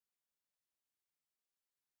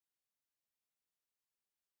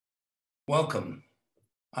Welcome.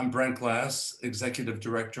 I'm Brent Glass, Executive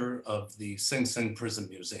Director of the Sing Sing Prison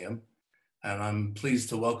Museum, and I'm pleased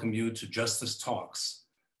to welcome you to Justice Talks,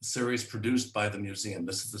 a series produced by the museum.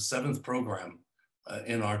 This is the 7th program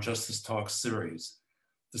in our Justice Talks series.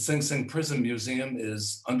 The Sing Sing Prison Museum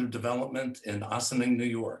is under development in Ossining, New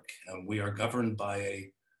York, and we are governed by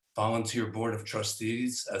a volunteer board of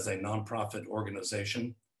trustees as a nonprofit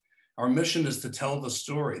organization. Our mission is to tell the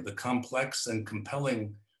story, the complex and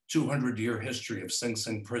compelling 200-year history of Sing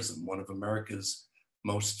Sing Prison, one of America's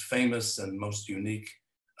most famous and most unique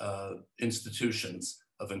institutions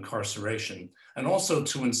of incarceration, and also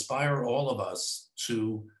to inspire all of us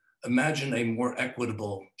to imagine a more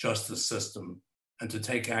equitable justice system and to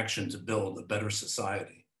take action to build a better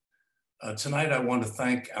society. Tonight, I want to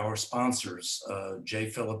thank our sponsors, J.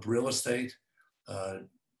 Phillip Real Estate.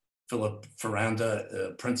 Philip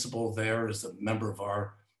Ferranda, principal there, is a member of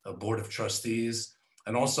our board of trustees.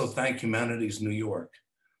 And also thank Humanities New York.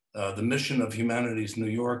 The mission of Humanities New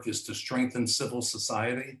York is to strengthen civil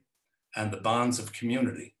society and the bonds of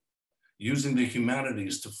community, using the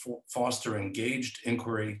humanities to foster engaged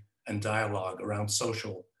inquiry and dialogue around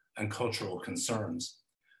social and cultural concerns.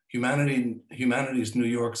 Humanities New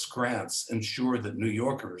York's grants ensure that New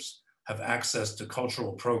Yorkers have access to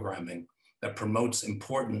cultural programming that promotes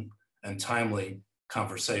important and timely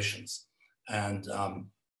conversations. And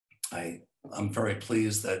I'm very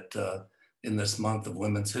pleased that in this month of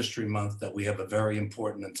Women's History Month that we have a very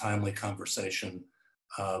important and timely conversation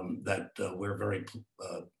that we're very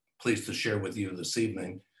pleased to share with you this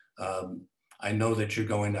evening. I know that you're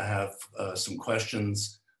going to have some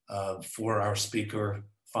questions for our speaker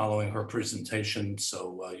following her presentation,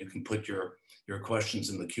 so you can put your questions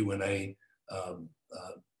in the Q&A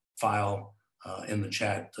file in the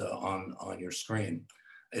chat on your screen.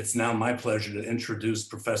 It's now my pleasure to introduce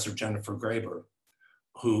Professor Jennifer Graber,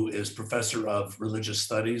 who is Professor of Religious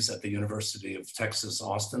Studies at the University of Texas,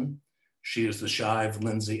 Austin. She is the Shive,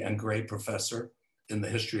 Lindsay, and Gray Professor in the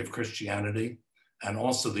History of Christianity, and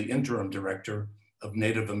also the Interim Director of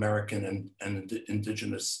Native American and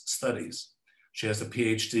Indigenous Studies. She has a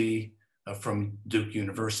PhD from Duke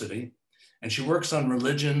University, and she works on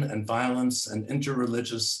religion and violence and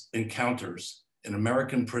interreligious encounters in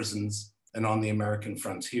American prisons and on the American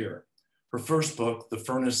frontier. Her first book, The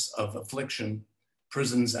Furnace of Affliction,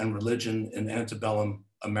 Prisons and Religion in Antebellum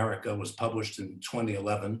America, was published in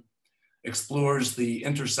 2011, explores the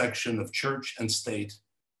intersection of church and state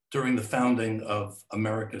during the founding of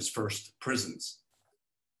America's first prisons.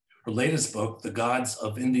 Her latest book, The Gods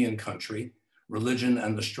of Indian Country, Religion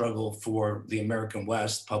and the Struggle for the American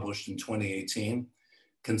West, published in 2018,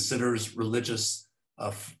 considers religious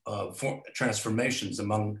transformations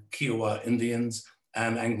among Kiowa Indians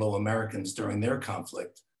and Anglo-Americans during their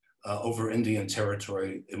conflict over Indian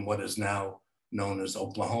territory in what is now known as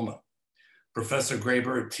Oklahoma. Professor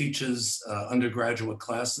Graber teaches undergraduate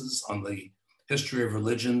classes on the history of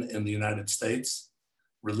religion in the United States,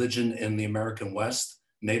 religion in the American West,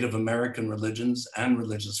 Native American religions, and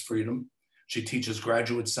religious freedom. She teaches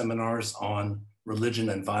graduate seminars on religion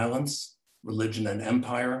and violence, religion and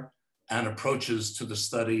empire, and approaches to the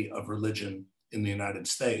study of religion in the United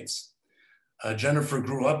States. Jennifer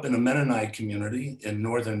grew up in a Mennonite community in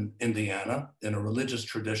northern Indiana in a religious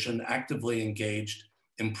tradition actively engaged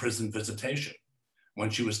in prison visitation. When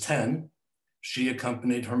she was 10, she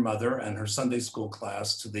accompanied her mother and her Sunday school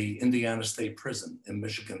class to the Indiana State Prison in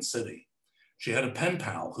Michigan City. She had a pen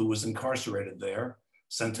pal who was incarcerated there,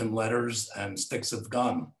 sent him letters and sticks of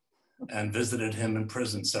gum, and visited him in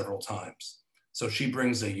prison several times. So she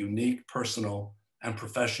brings a unique personal and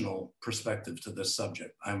professional perspective to this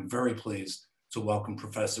subject. I'm very pleased to welcome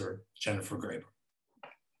Professor Jennifer Graber.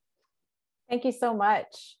 Thank you so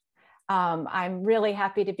much. I'm really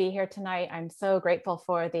happy to be here tonight. I'm so grateful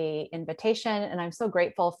for the invitation, and I'm so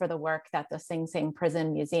grateful for the work that the Sing Sing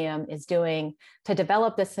Prison Museum is doing to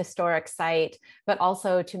develop this historic site, but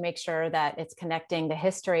also to make sure that it's connecting the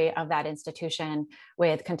history of that institution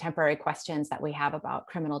with contemporary questions that we have about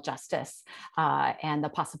criminal justice and the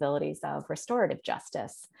possibilities of restorative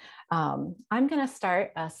justice. I'm going to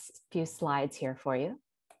start a few slides here for you.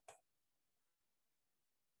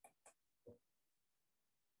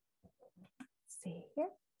 See here.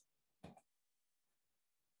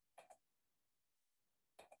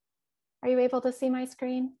 Are you able to see my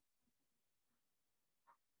screen?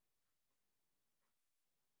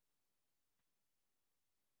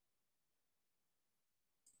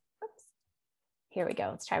 Oops. Here we go.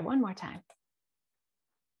 Let's try one more time.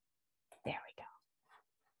 There we go.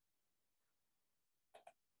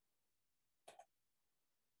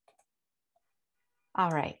 All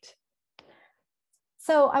right.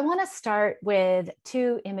 So I want to start with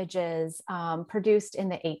two images produced in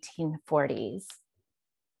the 1840s.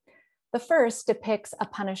 The first depicts a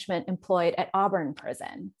punishment employed at Auburn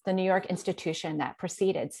Prison, the New York institution that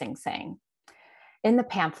preceded Sing Sing. In the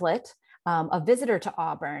pamphlet, a visitor to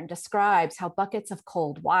Auburn describes how buckets of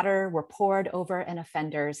cold water were poured over an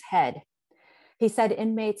offender's head. He said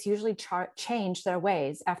inmates usually changed their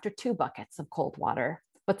ways after 2 buckets of cold water,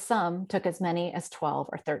 but some took as many as 12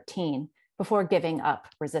 or 13 before giving up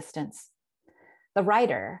resistance. The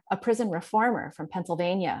writer, a prison reformer from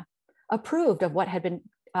Pennsylvania, approved of what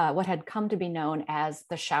had come to be known as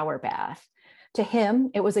the shower bath. To him,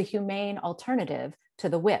 it was a humane alternative to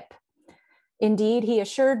the whip. Indeed, he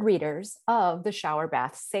assured readers of the shower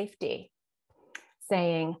bath's safety,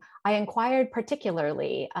 saying, "I inquired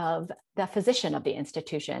particularly of the physician of the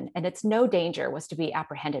institution, and it's no danger was to be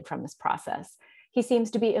apprehended from this process. He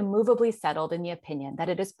seems to be immovably settled in the opinion that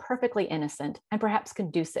it is perfectly innocent and perhaps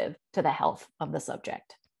conducive to the health of the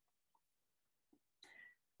subject."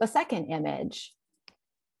 The second image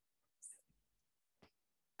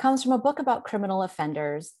comes from a book about criminal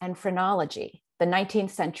offenders and phrenology, the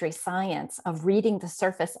 19th century science of reading the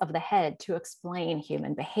surface of the head to explain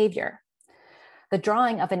human behavior. The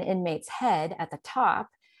drawing of an inmate's head at the top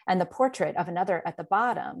and the portrait of another at the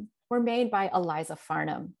bottom were made by Eliza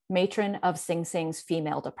Farnham, matron of Sing Sing's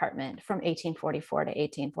female department from 1844 to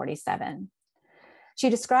 1847. She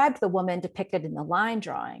described the woman depicted in the line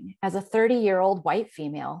drawing as a 30-year-old white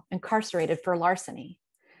female incarcerated for larceny.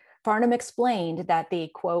 Farnham explained that the,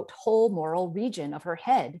 quote, whole moral region of her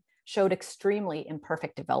head showed extremely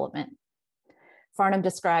imperfect development. Farnham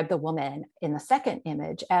described the woman in the second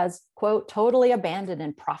image as, quote, totally abandoned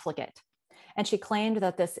and profligate. And she claimed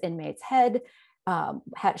that this inmate's head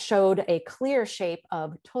showed a clear shape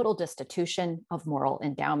of total destitution of moral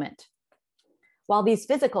endowment. While these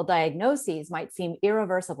physical diagnoses might seem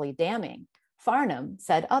irreversibly damning, Farnham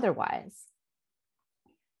said otherwise.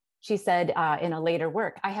 She said in a later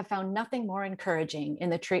work, "I have found nothing more encouraging in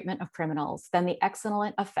the treatment of criminals than the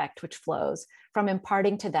excellent effect which flows from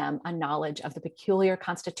imparting to them a knowledge of the peculiar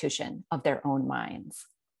constitution of their own minds."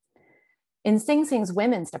 In Sing Sing's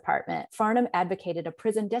women's department, Farnham advocated a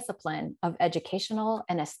prison discipline of educational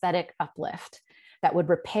and aesthetic uplift that would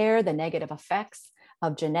repair the negative effects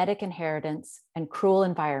of genetic inheritance and cruel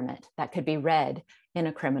environment that could be read in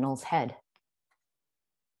a criminal's head.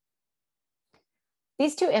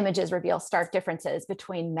 These two images reveal stark differences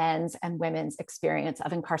between men's and women's experience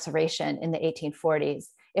of incarceration in the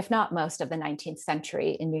 1840s, if not most of the 19th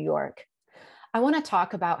century in New York. I want to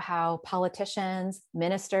talk about how politicians,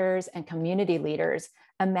 ministers, and community leaders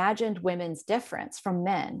imagined women's difference from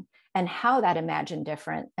men and how that imagined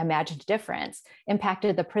difference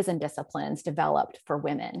impacted the prison disciplines developed for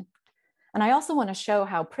women. And I also want to show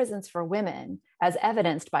how prisons for women, as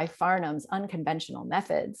evidenced by Farnham's unconventional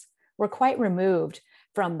methods, were quite removed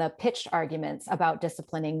from the pitched arguments about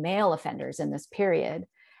disciplining male offenders in this period.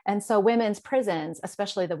 And so women's prisons,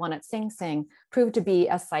 especially the one at Sing Sing, proved to be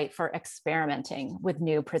a site for experimenting with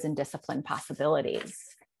new prison discipline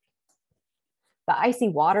possibilities. The icy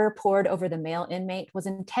water poured over the male inmate was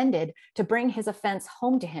intended to bring his offense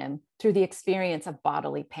home to him through the experience of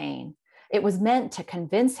bodily pain. It was meant to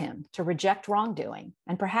convince him to reject wrongdoing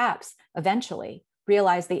and perhaps eventually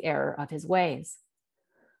realize the error of his ways.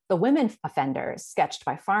 The women offenders sketched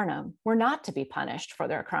by Farnham were not to be punished for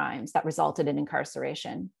their crimes that resulted in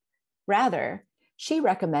incarceration. Rather, she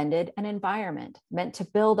recommended an environment meant to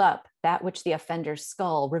build up that which the offender's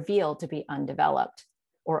skull revealed to be undeveloped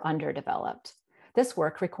or underdeveloped. This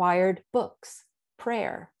work required books,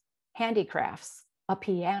 prayer, handicrafts, a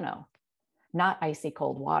piano, not icy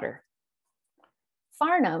cold water.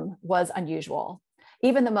 Farnham was unusual.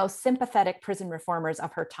 Even the most sympathetic prison reformers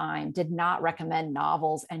of her time did not recommend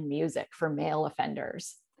novels and music for male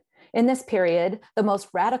offenders. In this period, the most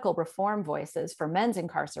radical reform voices for men's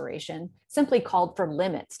incarceration simply called for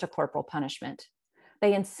limits to corporal punishment.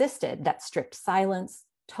 They insisted that strict silence,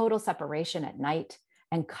 total separation at night,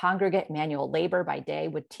 and congregate manual labor by day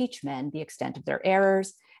would teach men the extent of their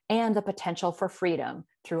errors and the potential for freedom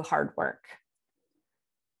through hard work.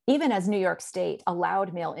 Even as New York State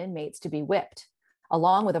allowed male inmates to be whipped,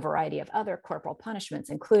 along with a variety of other corporal punishments,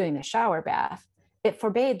 including the shower bath, it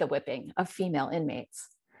forbade the whipping of female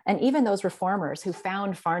inmates. And even those reformers who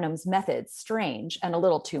found Farnham's methods strange and a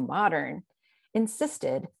little too modern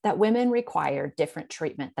insisted that women required different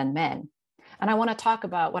treatment than men. And I want to talk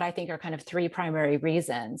about what I think are kind of 3 primary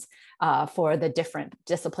reasons for the different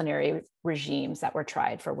disciplinary regimes that were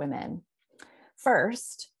tried for women.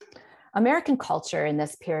 First, American culture in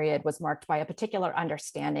this period was marked by a particular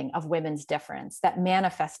understanding of women's difference that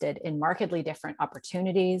manifested in markedly different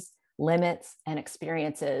opportunities, limits, and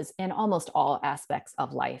experiences in almost all aspects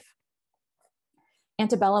of life.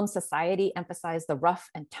 Antebellum society emphasized the rough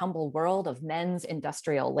and tumble world of men's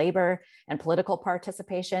industrial labor and political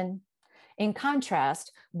participation. In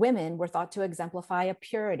contrast, women were thought to exemplify a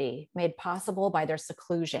purity made possible by their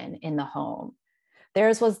seclusion in the home.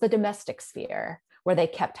 Theirs was the domestic sphere, where they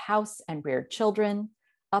kept house and reared children,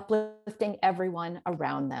 uplifting everyone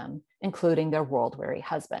around them, including their world-weary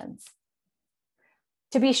husbands.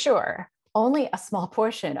 To be sure, only a small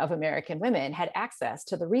portion of American women had access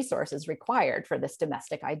to the resources required for this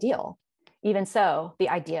domestic ideal. Even so, the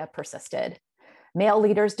idea persisted. Male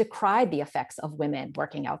leaders decried the effects of women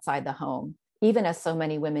working outside the home, even as so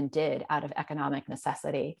many women did out of economic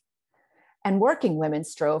necessity. And working women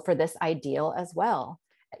strove for this ideal as well,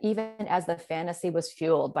 even as the fantasy was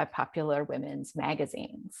fueled by popular women's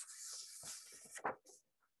magazines.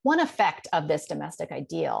 One effect of this domestic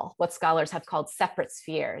ideal, what scholars have called separate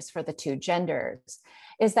spheres for the two genders,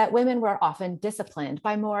 is that women were often disciplined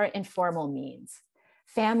by more informal means.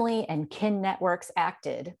 Family and kin networks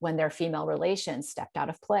acted when their female relations stepped out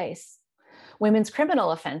of place. Women's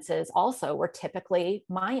criminal offenses also were typically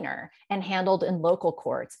minor and handled in local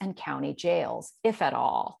courts and county jails, if at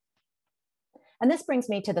all. And this brings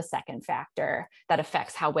me to the second factor that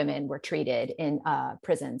affects how women were treated in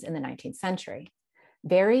prisons in the 19th century.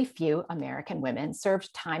 Very few American women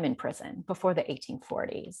served time in prison before the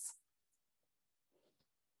 1840s.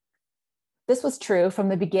 This was true from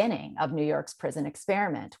the beginning of New York's prison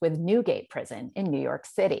experiment with Newgate Prison in New York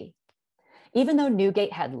City. Even though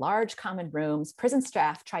Newgate had large common rooms, prison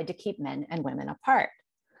staff tried to keep men and women apart.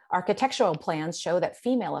 Architectural plans show that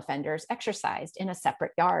female offenders exercised in a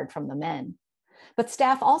separate yard from the men. But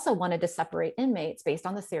staff also wanted to separate inmates based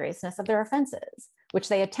on the seriousness of their offenses, which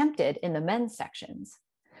they attempted in the men's sections.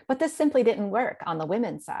 But this simply didn't work on the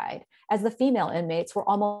women's side, as the female inmates were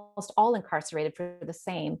almost all incarcerated for the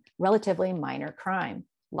same relatively minor crime,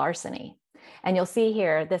 larceny. And you'll see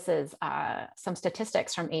here, this is some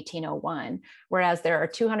statistics from 1801, whereas there are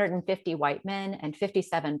 250 white men and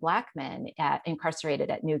 57 Black men incarcerated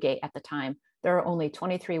at Newgate at the time, there are only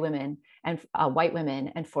 23 women and white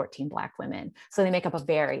women and 14 Black women. So they make up a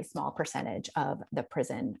very small percentage of the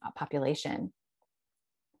prison population.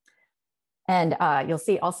 And you'll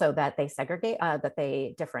see also that they segregate, that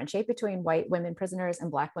they differentiate between white women prisoners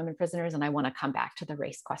and Black women prisoners. And I want to come back to the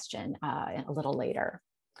race question a little later.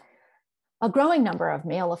 A growing number of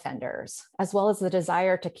male offenders, as well as the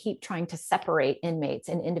desire to keep trying to separate inmates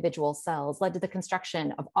in individual cells, led to the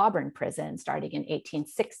construction of Auburn Prison starting in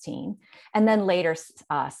 1816, and then later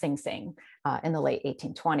Sing Sing in the late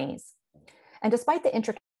 1820s. And despite the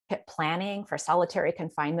intricate planning for solitary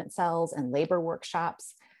confinement cells and labor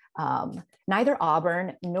workshops, neither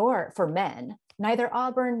Auburn nor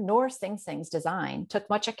Sing Sing's design took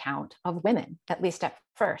much account of women, at least at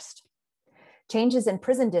first. Changes in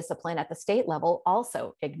prison discipline at the state level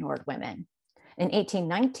also ignored women. In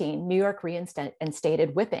 1819, New York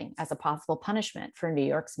reinstated whipping as a possible punishment for New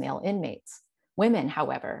York's male inmates. Women,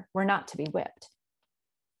 however, were not to be whipped.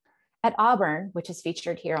 At Auburn, which is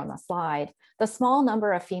featured here on the slide, the small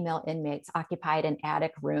number of female inmates occupied an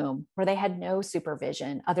attic room where they had no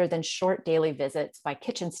supervision other than short daily visits by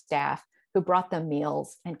kitchen staff who brought them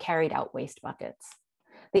meals and carried out waste buckets.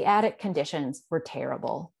 The attic conditions were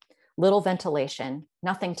terrible. Little ventilation,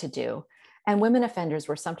 nothing to do, and women offenders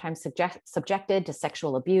were sometimes subjected to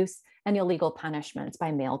sexual abuse and illegal punishments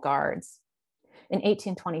by male guards. In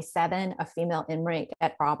 1827, a female inmate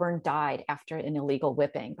at Auburn died after an illegal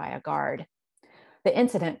whipping by a guard. The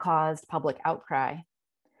incident caused public outcry.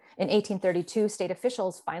 In 1832, state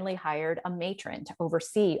officials finally hired a matron to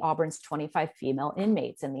oversee Auburn's 25 female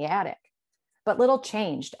inmates in the attic. But little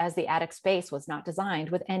changed as the attic space was not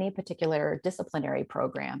designed with any particular disciplinary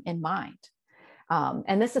program in mind.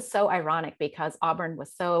 And this is so ironic because Auburn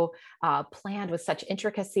was so planned with such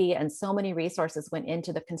intricacy and so many resources went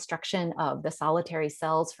into the construction of the solitary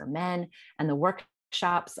cells for men and the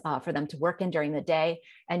workshops for them to work in during the day.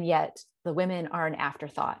 And yet the women are an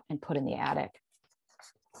afterthought and put in the attic.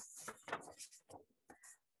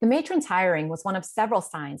 The matron's hiring was one of several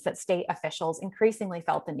signs that state officials increasingly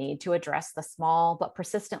felt the need to address the small but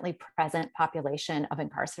persistently present population of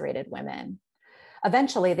incarcerated women.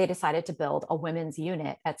 Eventually, they decided to build a women's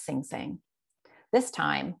unit at Sing Sing. This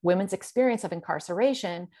time, women's experience of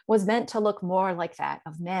incarceration was meant to look more like that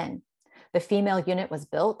of men. The female unit was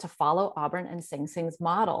built to follow Auburn and Sing Sing's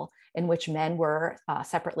model, in which men were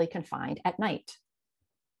separately confined at night.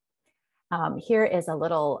 Here is a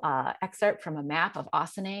little excerpt from a map of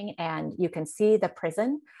Ossining, and you can see the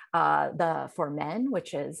prison for men,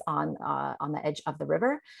 which is on the edge of the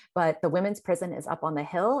river, but the women's prison is up on the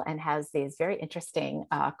hill and has these very interesting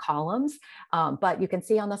columns. But you can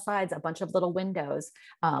see on the sides a bunch of little windows.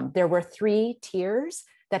 There were 3 tiers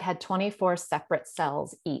that had 24 separate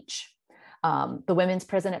cells each. The women's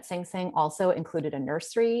prison at Sing Sing also included a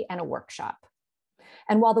nursery and a workshop.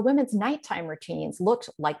 And while the women's nighttime routines looked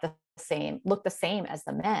the same as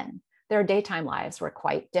the men, their daytime lives were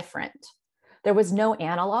quite different. There was no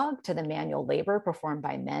analog to the manual labor performed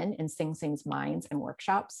by men in Sing Sing's mines and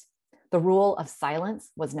workshops. The rule of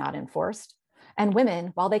silence was not enforced. And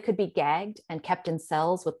women, while they could be gagged and kept in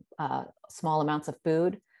cells with small amounts of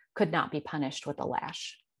food, could not be punished with a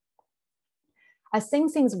lash. As Sing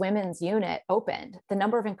Sing's women's unit opened, the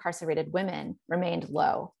number of incarcerated women remained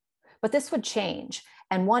low. But this would change.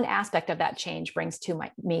 And one aspect of that change brings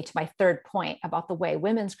me to my third point about the way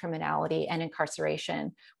women's criminality and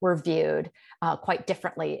incarceration were viewed quite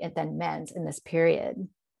differently than men's in this period.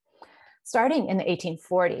 Starting in the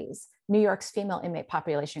 1840s, New York's female inmate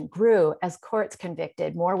population grew as courts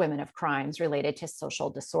convicted more women of crimes related to social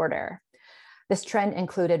disorder. This trend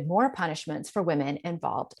included more punishments for women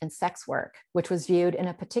involved in sex work, which was viewed in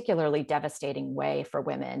a particularly devastating way for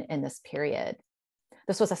women in this period.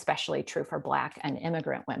 This was especially true for Black and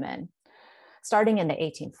immigrant women. Starting in the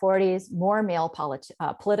 1840s, more male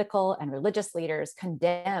political and religious leaders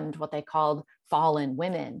condemned what they called fallen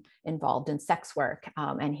women involved in sex work.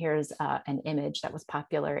 And here's an image that was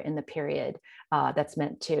popular in the period that's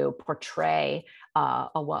meant to portray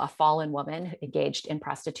a fallen woman engaged in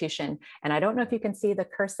prostitution. And I don't know if you can see the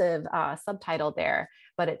cursive subtitle there,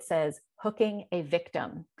 but it says, "Hooking a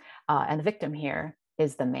victim." And the victim here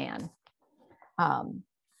is the man.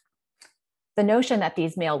 The notion that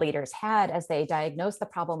these male leaders had as they diagnosed the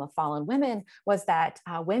problem of fallen women was that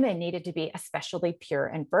women needed to be especially pure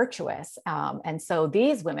and virtuous. And so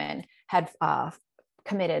these women had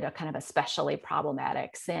committed a kind of especially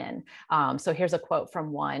problematic sin. So here's a quote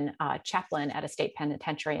from one chaplain at a state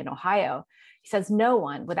penitentiary in Ohio. He says, "No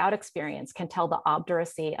one without experience can tell the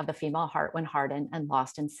obduracy of the female heart when hardened and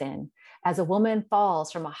lost in sin. As a woman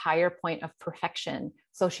falls from a higher point of perfection,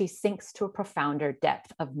 so she sinks to a profounder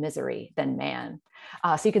depth of misery than man."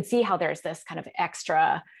 So you can see how there's this kind of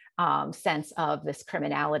extra sense of this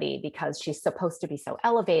criminality because she's supposed to be so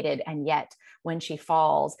elevated, and yet when she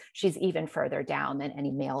falls, she's even further down than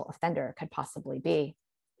any male offender could possibly be.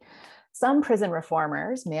 Some prison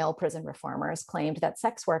reformers, male prison reformers, claimed that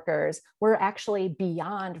sex workers were actually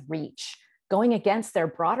beyond reach, going against their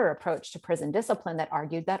broader approach to prison discipline that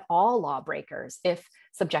argued that all lawbreakers, if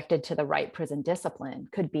subjected to the right prison discipline,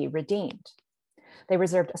 could be redeemed. They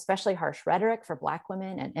reserved especially harsh rhetoric for Black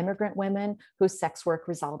women and immigrant women whose sex work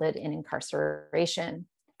resulted in incarceration.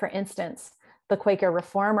 For instance, the Quaker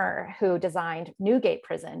reformer who designed Newgate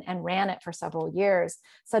Prison and ran it for several years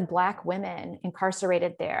said Black women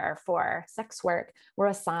incarcerated there for sex work were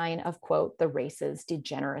a sign of, quote, the race's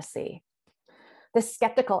degeneracy. This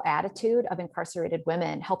skeptical attitude of incarcerated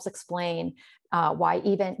women helps explain why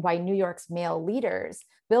New York's male leaders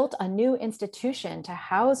built a new institution to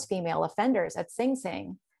house female offenders at Sing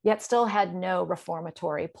Sing, yet still had no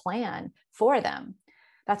reformatory plan for them.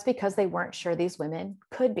 That's because they weren't sure these women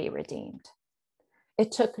could be redeemed.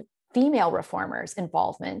 It took female reformers'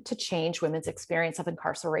 involvement to change women's experience of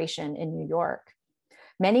incarceration in New York.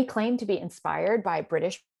 Many claim to be inspired by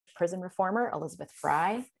British prison reformer Elizabeth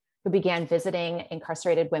Fry, who began visiting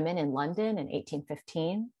incarcerated women in London in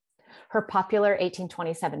 1815. Her popular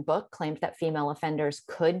 1827 book claimed that female offenders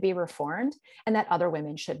could be reformed and that other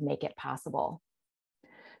women should make it possible.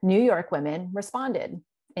 New York women responded.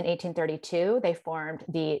 In 1832, they formed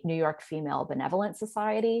the New York Female Benevolent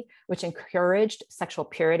Society, which encouraged sexual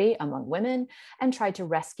purity among women and tried to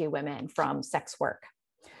rescue women from sex work.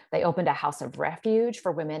 They opened a house of refuge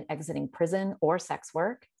for women exiting prison or sex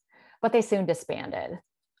work, but they soon disbanded.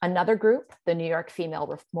 Another group, the New York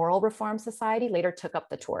Female Moral Reform Society, later took up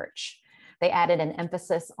the torch. They added an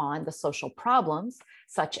emphasis on the social problems,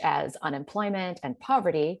 such as unemployment and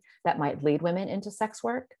poverty, that might lead women into sex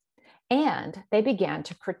work. And they began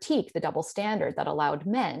to critique the double standard that allowed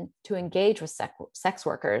men to engage with sex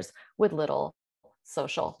workers with little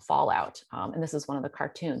social fallout. And this is one of the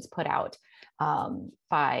cartoons put out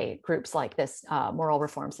by groups like this Moral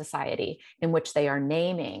Reform Society, in which they are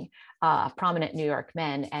naming prominent New York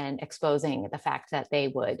men and exposing the fact that they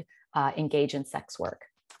would engage in sex work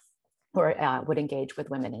or would engage with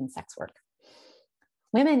women in sex work.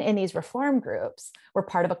 Women in these reform groups were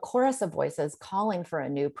part of a chorus of voices calling for a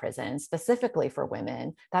new prison specifically for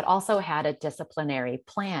women that also had a disciplinary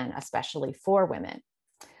plan, especially for women.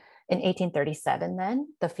 In 1837, then,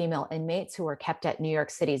 the female inmates who were kept at New York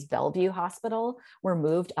City's Bellevue Hospital were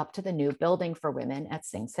moved up to the new building for women at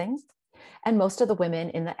Sing Sing, and most of the women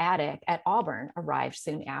in the attic at Auburn arrived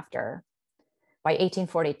soon after. By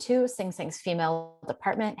 1842, Sing Sing's female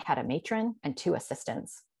department had a matron and 2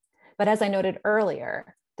 assistants. But as I noted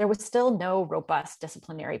earlier, there was still no robust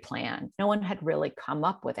disciplinary plan. No one had really come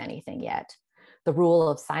up with anything yet. The rule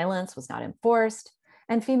of silence was not enforced,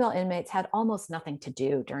 and female inmates had almost nothing to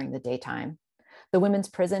do during the daytime. The women's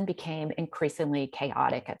prison became increasingly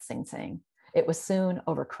chaotic at Sing Sing. It was soon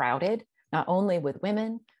overcrowded, not only with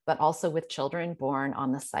women, but also with children born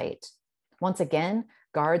on the site. Once again,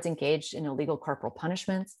 guards engaged in illegal corporal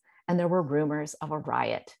punishments, and there were rumors of a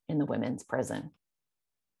riot in the women's prison.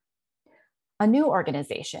 A new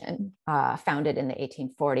organization founded in the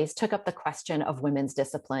 1840s took up the question of women's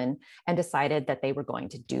discipline and decided that they were going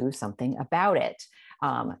to do something about it.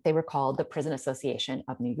 They were called the Prison Association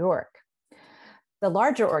of New York. The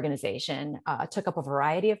larger organization took up a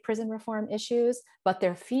variety of prison reform issues, but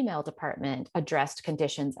their female department addressed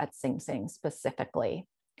conditions at Sing Sing specifically.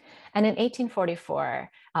 And in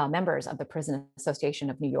 1844, members of the Prison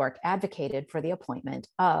Association of New York advocated for the appointment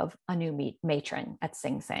of a new matron at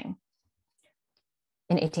Sing Sing.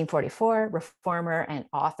 In 1844, reformer and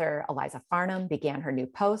author Eliza Farnham began her new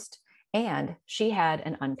post, and she had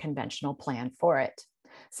an unconventional plan for it.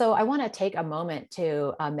 So I want to take a moment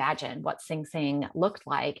to imagine what Sing Sing looked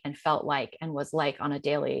like and felt like and was like on a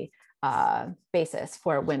daily basis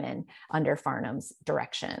for women under Farnham's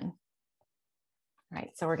direction.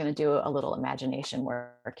 Right, so we're going to do a little imagination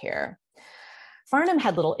work here. Farnham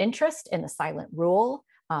had little interest in the silent rule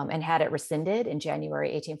and had it rescinded in January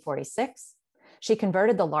 1846. She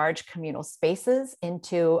converted the large communal spaces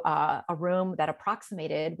into a room that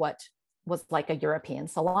approximated what was like a European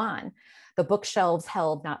salon. The bookshelves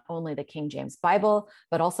held not only the King James Bible,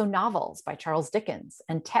 but also novels by Charles Dickens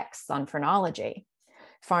and texts on phrenology.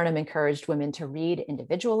 Farnham encouraged women to read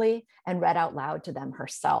individually and read out loud to them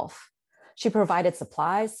herself. She provided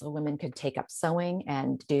supplies so women could take up sewing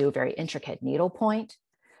and do very intricate needlepoint.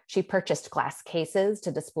 She purchased glass cases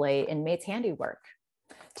to display inmates' handiwork.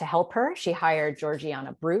 To help her, she hired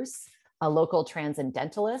Georgiana Bruce, a local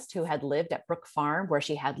transcendentalist who had lived at Brook Farm, where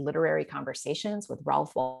she had literary conversations with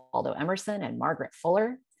Ralph Waldo Emerson and Margaret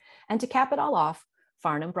Fuller. And to cap it all off,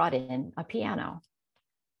 Farnham brought in a piano.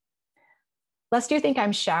 Lest you think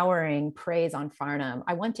I'm showering praise on Farnham,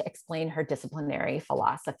 I want to explain her disciplinary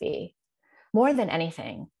philosophy. More than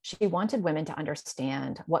anything, she wanted women to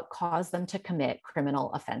understand what caused them to commit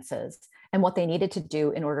criminal offenses and what they needed to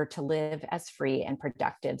do in order to live as free and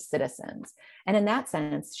productive citizens. And in that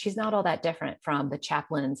sense, she's not all that different from the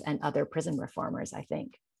chaplains and other prison reformers, I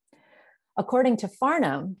think. According to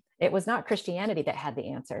Farnham, it was not Christianity that had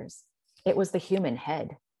the answers. It was the human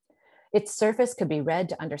head. Its surface could be read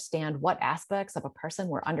to understand what aspects of a person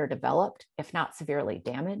were underdeveloped, if not severely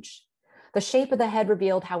damaged. The shape of the head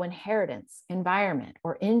revealed how inheritance, environment,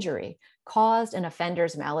 or injury caused an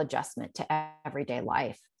offender's maladjustment to everyday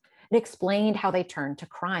life. It explained how they turned to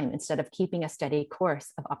crime instead of keeping a steady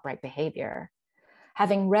course of upright behavior.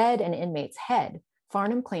 Having read an inmate's head,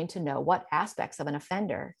 Farnham claimed to know what aspects of an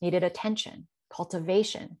offender needed attention,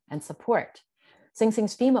 cultivation, and support. Sing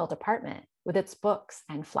Sing's female department, with its books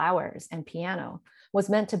and flowers and piano, was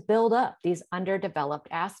meant to build up these underdeveloped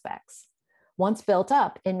aspects. Once built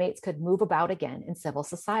up, inmates could move about again in civil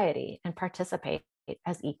society and participate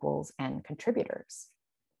as equals and contributors.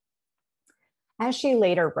 As she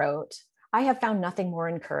later wrote, I have found nothing more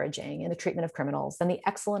encouraging in the treatment of criminals than the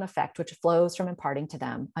excellent effect which flows from imparting to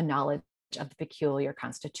them a knowledge of the peculiar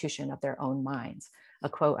constitution of their own minds, a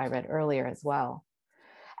quote I read earlier as well.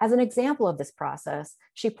 As an example of this process,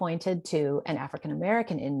 she pointed to an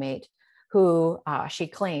African-American inmate who she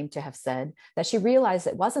claimed to have said that she realized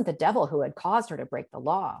it wasn't the devil who had caused her to break the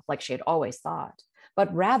law, like she had always thought,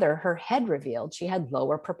 but rather her head revealed she had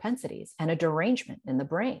lower propensities and a derangement in the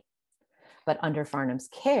brain. But under Farnham's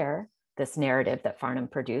care, this narrative that Farnham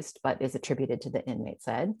produced, but is attributed to the inmate,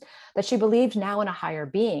 said that she believed now in a higher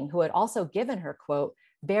being who had also given her, quote,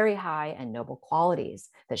 very high and noble qualities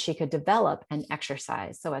that she could develop and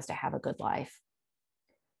exercise so as to have a good life.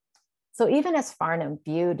 So even as Farnham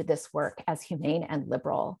viewed this work as humane and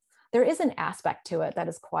liberal, there is an aspect to it that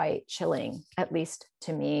is quite chilling, at least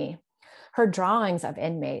to me. Her drawings of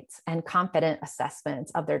inmates and confident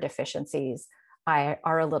assessments of their deficiencies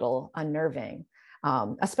are a little unnerving.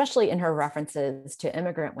 especially in her references to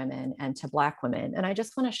immigrant women and to Black women. And I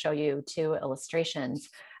just want to show you two illustrations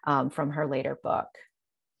from her later book.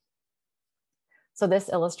 So this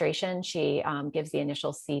illustration, she gives the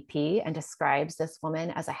initial CP and describes this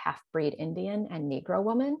woman as a half-breed Indian and Negro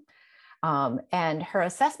woman. And her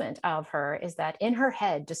assessment of her is that in her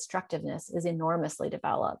head, destructiveness is enormously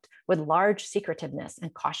developed with large secretiveness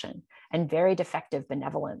and caution and very defective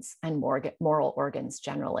benevolence and moral organs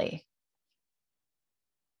generally.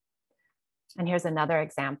 And here's another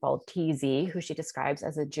example, TZ, who she describes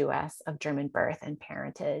as a Jewess of German birth and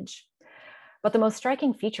parentage. But the most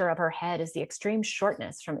striking feature of her head is the extreme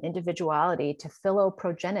shortness from individuality to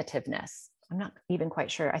philoprogenitiveness. I'm not even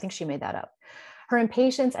quite sure. I think she made that up. Her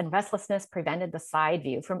impatience and restlessness prevented the side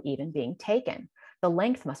view from even being taken. The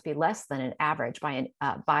length must be less than an average by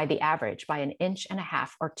an inch and a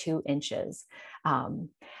half or 2 inches. And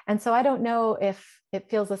so I don't know if it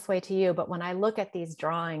feels this way to you, but when I look at these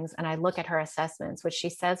drawings and I look at her assessments, which she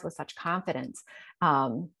says with such confidence,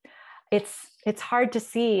 it's hard to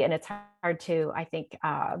see, and it's hard to, I think,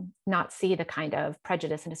 not see the kind of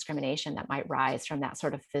prejudice and discrimination that might rise from that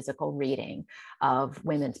sort of physical reading of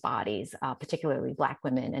women's bodies, particularly Black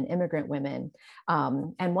women and immigrant women.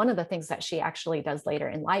 And one of the things that she actually does later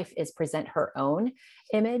in life is present her own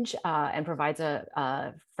image and provides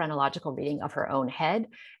a phrenological reading of her own head.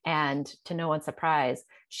 And to no one's surprise,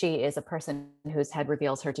 she is a person whose head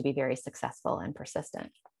reveals her to be very successful and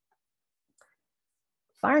persistent.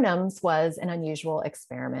 Farnham's was an unusual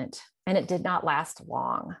experiment, and it did not last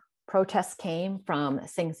long. Protests came from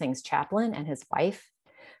Sing Sing's chaplain and his wife.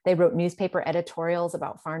 They wrote newspaper editorials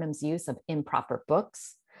about Farnham's use of improper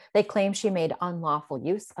books. They claimed she made unlawful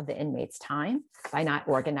use of the inmates' time by not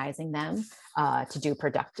organizing them to do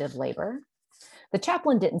productive labor. The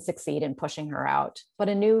chaplain didn't succeed in pushing her out, but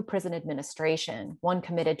a new prison administration, one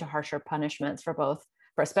committed to harsher punishments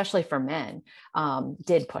especially for men,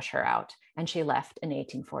 did push her out, and she left in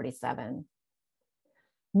 1847.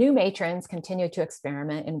 New matrons continued to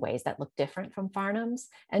experiment in ways that looked different from Farnham's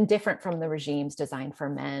and different from the regimes designed for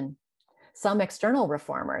men. Some external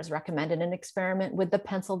reformers recommended an experiment with the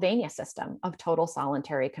Pennsylvania system of total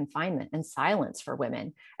solitary confinement and silence for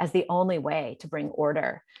women as the only way to bring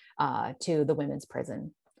order to the women's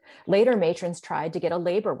prison. Later matrons tried to get a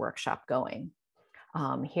labor workshop going.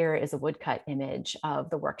 Here is a woodcut image of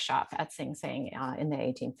the workshop at Sing Sing in the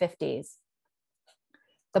 1850s.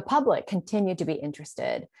 The public continued to be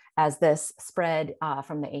interested, as this spread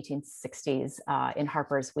from the 1860s in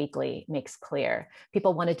Harper's Weekly makes clear.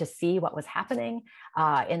 People wanted to see what was happening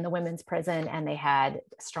in the women's prison, and they had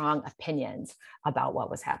strong opinions about what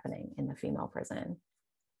was happening in the female prison.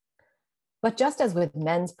 But just as with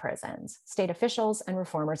men's prisons, state officials and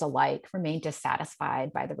reformers alike remained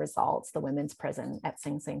dissatisfied by the results the women's prison at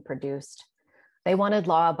Sing Sing produced. They wanted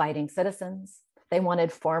law-abiding citizens. They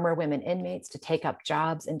wanted former women inmates to take up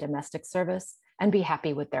jobs in domestic service and be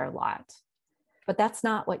happy with their lot. But that's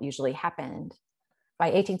not what usually happened. By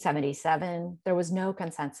 1877, there was no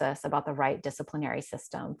consensus about the right disciplinary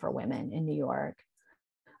system for women in New York.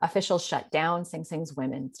 Officials shut down Sing Sing's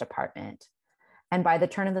women's department. And by the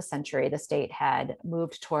turn of the century, the state had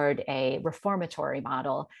moved toward a reformatory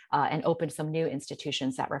model and opened some new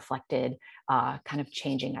institutions that reflected kind of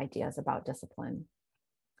changing ideas about discipline.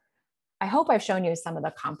 I hope I've shown you some of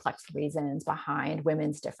the complex reasons behind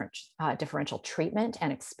women's differential treatment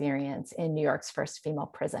and experience in New York's first female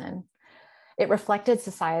prison. It reflected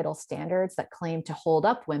societal standards that claimed to hold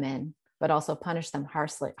up women, but also punish them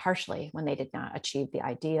harshly when they did not achieve the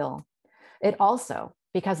ideal. It also,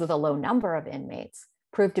 because of the low number of inmates,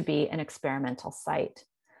 proved to be an experimental site.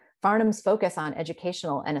 Farnham's focus on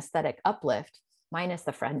educational and aesthetic uplift, minus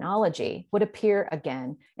the phrenology, would appear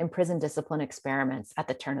again in prison discipline experiments at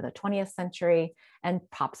the turn of the 20th century and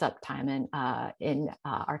pops up time in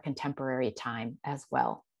our contemporary time as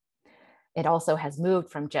well. It also has moved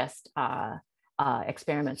from just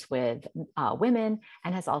experiments with women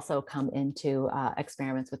and has also come into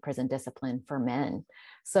experiments with prison discipline for men.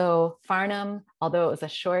 So Farnham, although it was a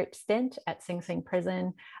short stint at Sing Sing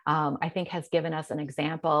prison, I think has given us an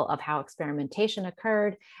example of how experimentation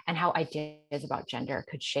occurred and how ideas about gender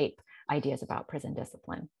could shape ideas about prison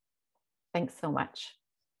discipline. Thanks so much.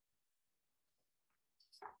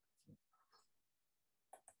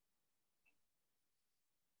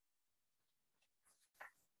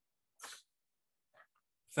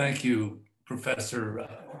 Thank you, Professor,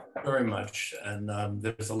 very much. And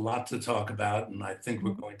there's a lot to talk about, and I think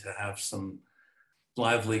we're going to have some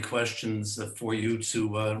lively questions for you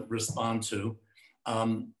to respond to.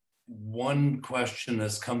 One question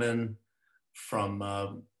has come in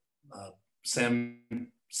from Sam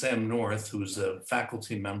Sam North, who's a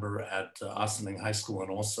faculty member at Ossining High School and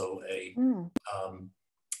also a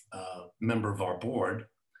member of our board.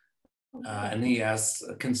 And he asks,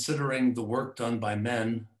 considering the work done by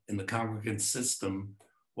men in the congregate system,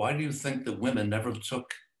 why do you think that women never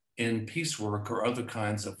took in piecework or other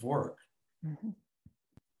kinds of work? Mm-hmm.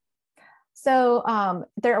 So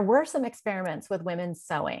there were some experiments with women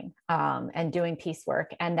sewing and doing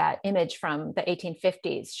piecework, and that image from the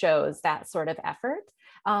 1850s shows that sort of effort.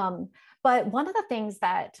 But one of the things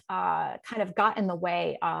that kind of got in the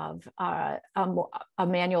way of a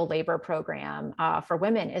manual labor program for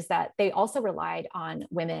women is that they also relied on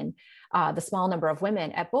women, the small number of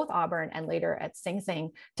women at both Auburn and later at Sing Sing,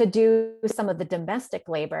 to do some of the domestic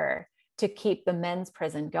labor to keep the men's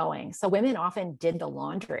prison going. So women often did the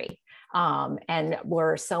laundry and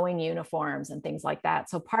were sewing uniforms and things like that.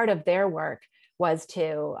 So part of their work was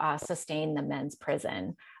to sustain the men's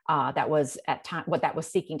prison that was at time what that was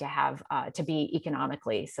seeking to have to be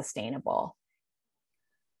economically sustainable.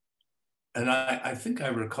 And I think I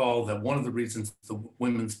recall that one of the reasons the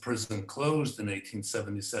women's prison closed in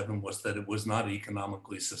 1877 was that it was not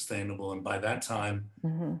economically sustainable. And by that time,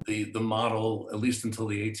 the model, at least until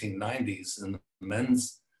the 1890s in the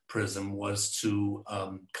men's prison, was to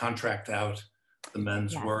contract out the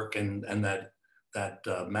men's work. And that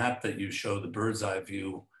map that you show, the bird's eye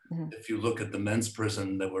view, if you look at the men's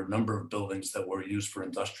prison, there were a number of buildings that were used for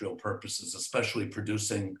industrial purposes, especially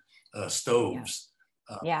producing stoves.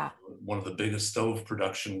 One of the biggest stove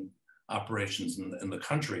production operations in the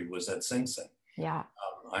country was at Sing Sing.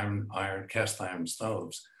 Cast iron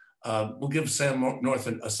stoves. We'll give Sam North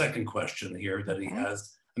a second question here that he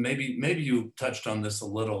has. Maybe you touched on this a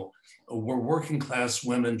little. Were working class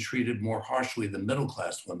women treated more harshly than middle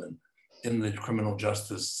class women in the criminal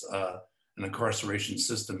justice and incarceration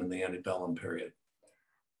system in the antebellum period?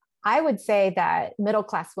 I would say that middle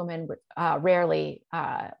class women rarely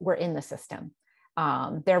were in the system.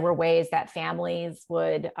 There were ways that families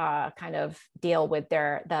would kind of deal with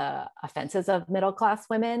the offenses of middle class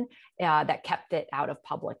women that kept it out of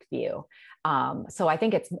public view. So I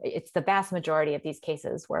think it's the vast majority of these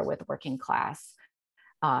cases were with working class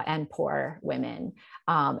and poor women.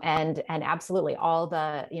 And absolutely all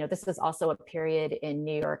this is also a period in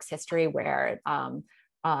New York's history where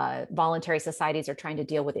voluntary societies are trying to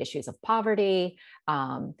deal with issues of poverty.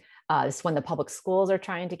 It's when the public schools are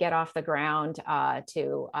trying to get off the ground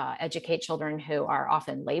to educate children who are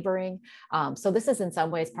often laboring. So this is in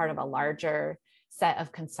some ways part of a larger set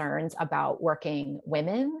of concerns about working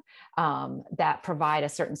women that provide a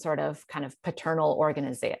certain sort of kind of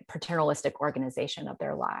paternalistic organization of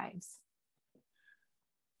their lives.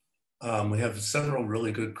 We have several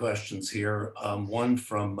really good questions here. One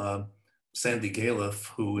from Sandy Galiff,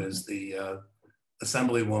 who is the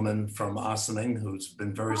assemblywoman from Ossining, who's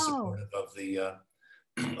been very supportive of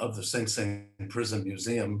the Sing Sing Prison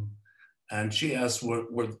Museum. And she asked,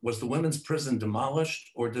 was the women's prison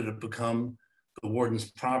demolished or did it become the warden's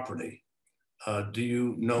property? Do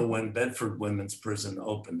you know when Bedford Women's Prison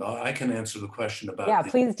opened? I can answer the question about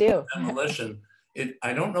please do. Demolition.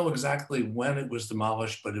 I don't know exactly when it was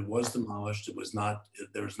demolished, but it was demolished. It was not,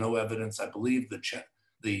 there was no evidence. I believe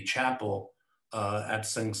the chapel at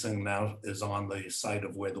Sing Sing now is on the site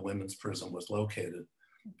of where the women's prison was located.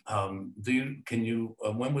 When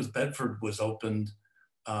was Bedford was opened?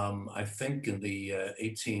 I think in the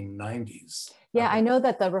 1890s. Yeah, I know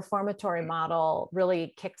that the reformatory model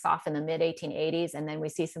really kicks off in the mid 1880s, and then we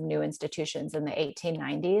see some new institutions in the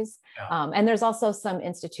 1890s. And there's also some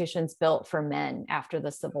institutions built for men after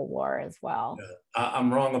the Civil War as well.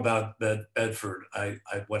 I'm wrong about Bedford.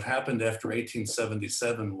 What happened after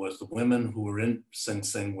 1877 was the women who were in Sing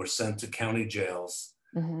Sing were sent to county jails.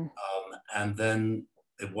 And then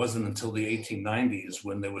it wasn't until the 1890s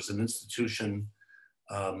when there was an institution,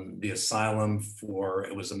 the asylum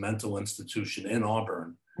it was a mental institution in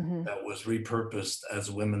Auburn that was repurposed as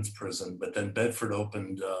a women's prison. But then Bedford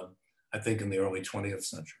opened, I think in the early 20th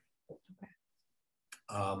century.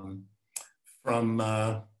 From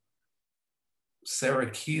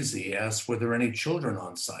Sarah Kesey asked, were there any children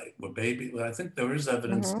on site? I think there is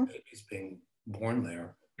evidence of babies being born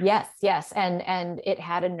there. Yes. And it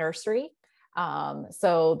had a nursery.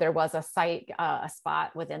 So there was a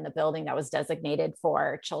spot within the building that was designated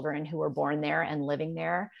for children who were born there and living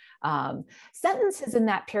there. Sentences in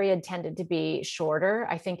that period tended to be shorter.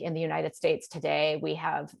 I think in the United States today, we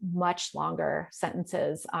have much longer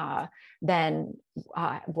sentences than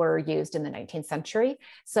were used in the 19th century.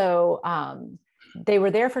 So they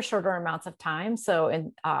were there for shorter amounts of time.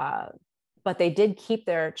 But they did keep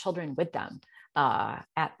their children with them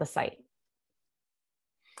at the site.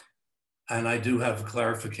 And I do have a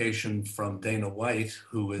clarification from Dana White,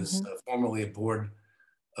 who is formerly a board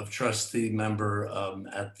of trustee member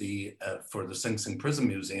for the Sing Sing Prison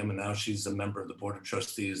Museum, and now she's a member of the board of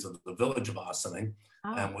trustees of the Village of Ossining,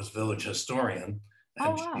 and was village historian.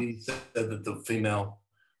 And she said that the female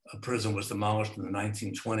prison was demolished in the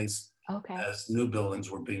 1920s as new buildings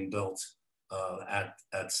were being built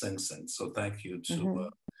at Sing Sing. So thank you to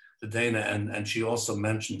Dana. And she also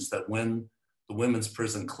mentions that when the women's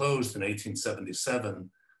prison closed in 1877,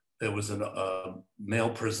 there was male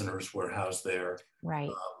prisoners were housed there. Right.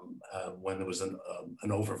 When there was an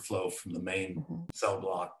overflow from the main cell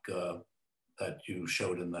block that you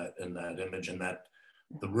showed in that image, and that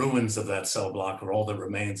the ruins of that cell block are all the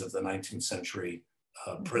remains of the 19th century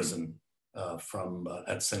prison from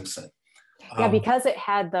at Sing Sing. Yeah, because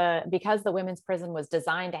the women's prison was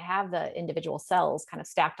designed to have the individual cells kind of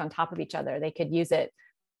stacked on top of each other, they could use it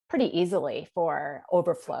pretty easily for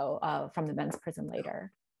overflow from the men's prison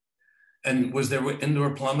later. And was there indoor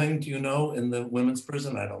plumbing, do you know, in the women's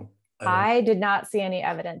prison? I did not see any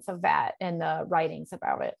evidence of that in the writings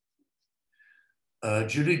about it.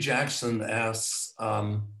 Judy Jackson asks,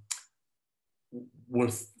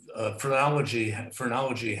 phrenology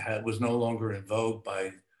was no longer in vogue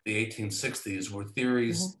by the 1860s. Were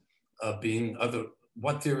theories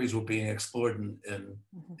what theories were being explored in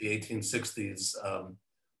the 1860s,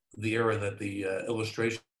 the era that the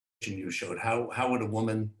illustration you showed? How would a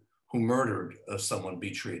woman who murdered someone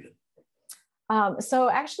be treated? So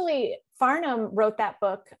actually, Farnham wrote that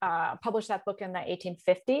book, published that book in the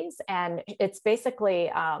 1850s, and it's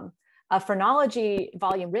basically a phrenology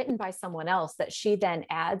volume written by someone else that she then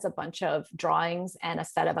adds a bunch of drawings and a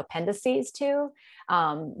set of appendices to,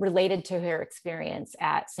 related to her experience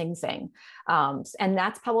at Sing Sing. And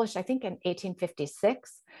that's published, I think, in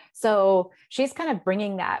 1856. So she's kind of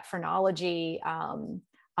bringing that phrenology,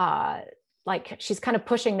 like she's kind of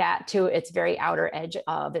pushing that to its very outer edge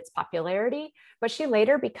of its popularity, but she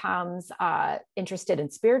later becomes interested in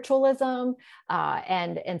spiritualism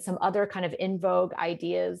and some other kind of in vogue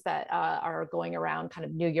ideas that are going around kind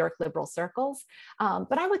of New York liberal circles.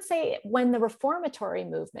 But I would say when the reformatory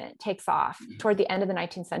movement takes off toward the end of the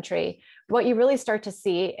 19th century, what you really start to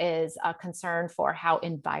see is a concern for how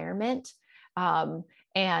environment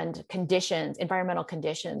and environmental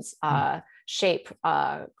conditions shape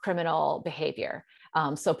criminal behavior.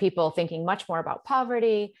 So people thinking much more about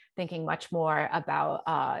poverty, thinking much more about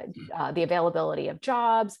the availability of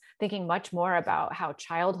jobs, thinking much more about how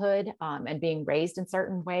childhood and being raised in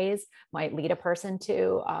certain ways might lead a person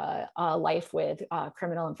to a life with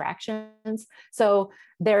criminal infractions. So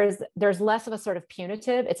there's less of a sort of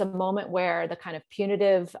punitive. It's a moment where the kind of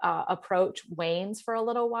punitive approach wanes for a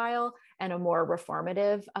little while, and a more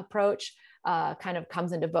reformative approach kind of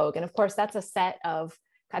comes into vogue. And of course, that's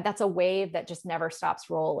a wave that just never stops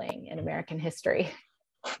rolling in American history.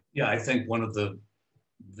 Yeah, I think one of the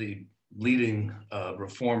leading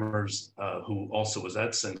reformers who also was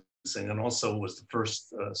at Sing Sing and also was the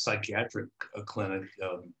first psychiatric clinic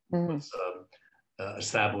was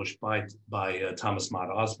established by Thomas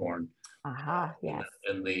Mott Osborne yes.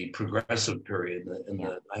 in the progressive period in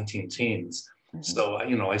the 19 teens. So,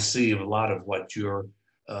 I see a lot of what you're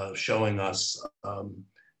showing us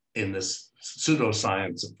in this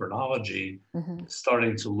pseudoscience of phrenology,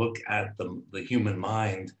 starting to look at the human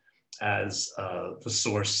mind as the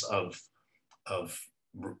source of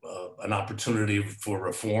an opportunity for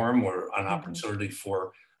reform, or an opportunity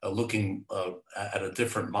for looking at a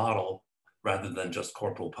different model rather than just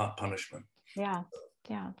corporal punishment. Yeah,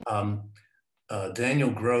 yeah. Daniel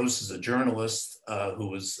Gross is a journalist who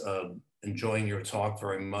was enjoying your talk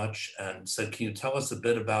very much, and said, can you tell us a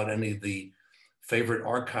bit about any of the favorite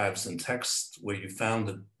archives and texts where you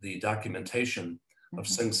found the documentation of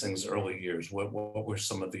Sing Sing's early years? What were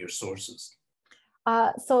some of your sources?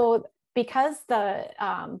 So because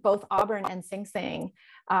both Auburn and Sing Sing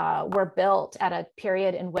were built at a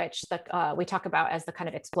period in which we talk about as the kind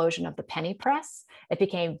of explosion of the penny press, it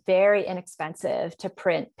became very inexpensive to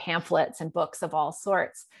print pamphlets and books of all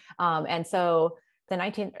sorts. And so the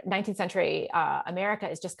 19th century America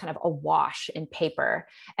is just kind of awash in paper.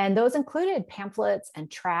 And those included pamphlets and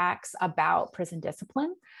tracts about prison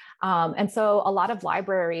discipline. And so a lot of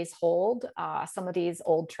libraries hold some of these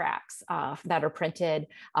old tracts that are printed.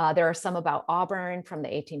 There are some about Auburn from the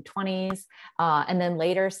 1820s, and then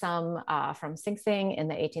later some from Sing Sing in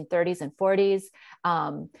the 1830s and 40s.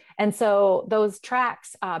 And so those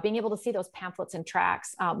tracts, being able to see those pamphlets and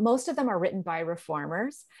tracts, most of them are written by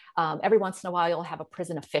reformers. Every once in a while, you'll have a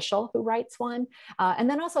prison official who writes one. And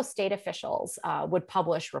then also state officials would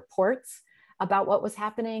publish reports about what was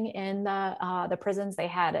happening in the prisons. They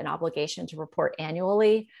had an obligation to report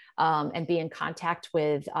annually and be in contact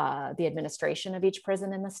with the administration of each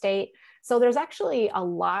prison in the state. So there's actually a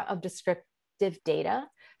lot of descriptive data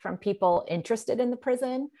from people interested in the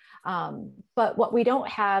prison. But what we don't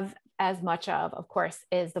have as much of course,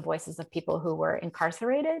 is the voices of people who were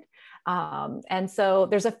incarcerated. And so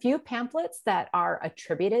there's a few pamphlets that are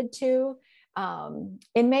attributed to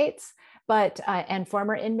inmates, and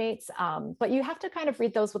former inmates, but you have to kind of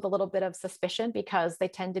read those with a little bit of suspicion because they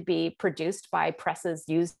tend to be produced by presses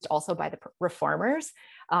used also by the reformers.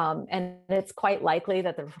 And it's quite likely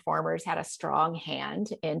that the reformers had a strong hand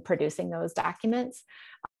in producing those documents.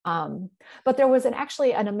 But there was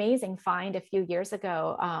actually an amazing find a few years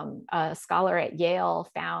ago. A scholar at Yale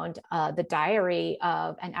found the diary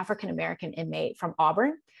of an African-American inmate from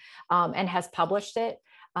Auburn and has published it.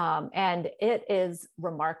 And it is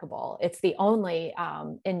remarkable. It's the only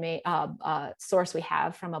inmate source we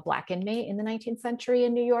have from a Black inmate in the 19th century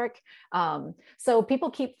in New York. So people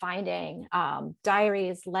keep finding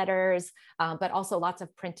diaries, letters, but also lots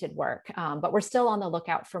of printed work. But we're still on the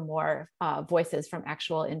lookout for more voices from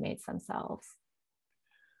actual inmates themselves.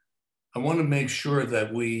 I want to make sure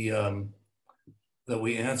that we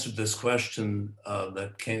answered this question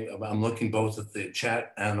that came. I'm looking both at the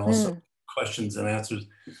chat and also questions and answers.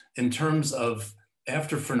 In terms of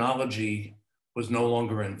after phrenology was no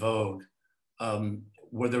longer in vogue,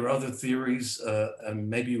 were there other theories, and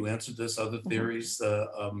maybe you answered this, other theories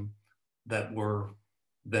that were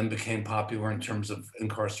then became popular in terms of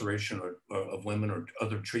incarceration or of women or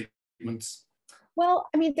other treatments? Well,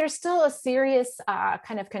 I mean, there's still a serious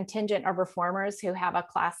kind of contingent of reformers who have a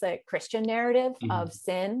classic Christian narrative of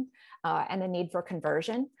sin and the need for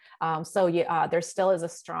conversion. So there still is a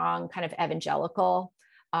strong kind of evangelical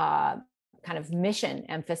kind of mission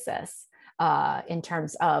emphasis in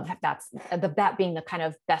terms of that being the kind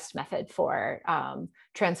of best method for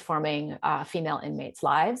transforming female inmates'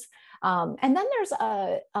 lives. And then there's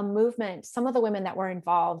a movement. Some of the women that were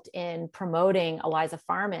involved in promoting Eliza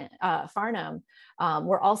Farnham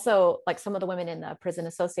were also, like some of the women in the Prison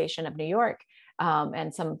Association of New York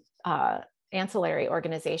and some ancillary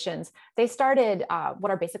organizations. They started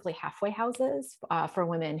what are basically halfway houses for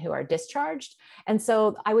women who are discharged. And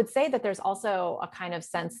so I would say that there's also a kind of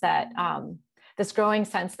sense that this growing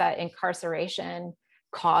sense that incarceration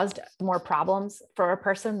caused more problems for a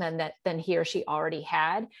person than he or she already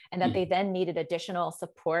had, and that they then needed additional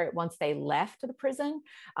support once they left the prison.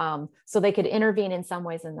 So they could intervene in some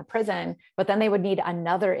ways in the prison, but then they would need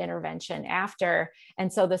another intervention after.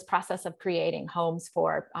 And so this process of creating homes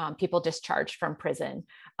for people discharged from prison,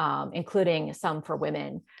 including some for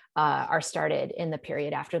women, are started in the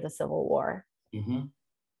period after the Civil War.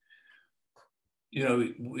 You know,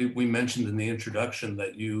 we mentioned in the introduction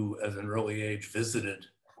that you, at an early age, visited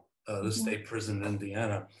the state prison in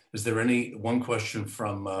Indiana. Is there one question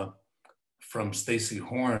from Stacy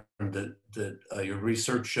Horn that your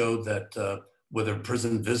research showed that whether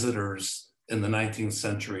prison visitors in the 19th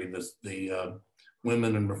century, the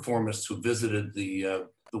women and reformists who visited the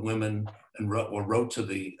women and wrote to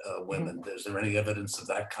the women, is there any evidence of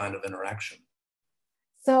that kind of interaction?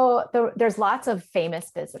 So there's lots of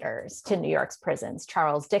famous visitors to New York's prisons.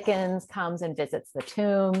 Charles Dickens comes and visits the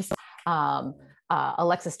tombs.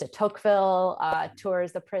 Alexis de Tocqueville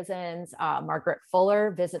tours the prisons. Margaret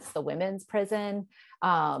Fuller visits the women's prison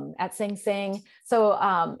at Sing Sing.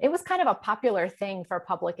 So it was kind of a popular thing for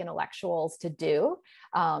public intellectuals to do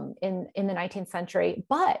in the 19th century.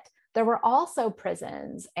 But there were also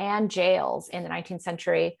prisons and jails in the 19th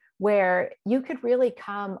century where you could really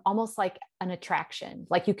come almost like an attraction,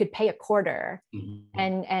 like you could pay a quarter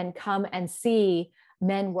and come and see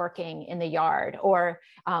men working in the yard. Or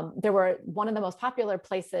one of the most popular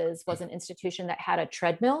places was an institution that had a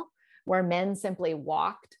treadmill where men simply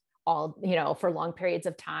walked for long periods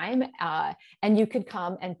of time. And you could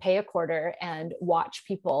come and pay a quarter and watch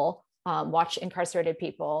people, watch incarcerated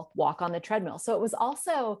people walk on the treadmill. So it was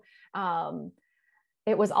also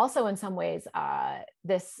in some ways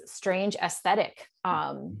this strange aesthetic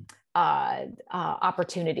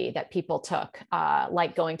opportunity that people took,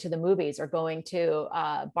 like going to the movies or going to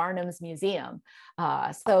Barnum's Museum.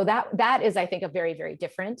 So that is, I think, a very, very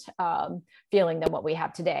different feeling than what we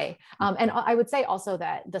have today. And I would say also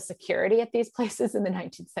that the security at these places in the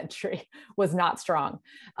 19th century was not strong,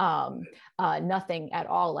 nothing at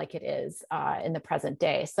all like it is in the present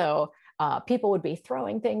day. So people would be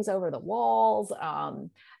throwing things over the walls.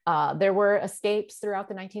 There were escapes throughout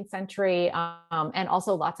the 19th century, and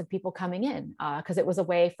also lots of people coming in because it was a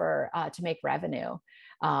way to make revenue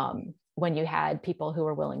when you had people who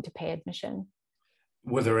were willing to pay admission.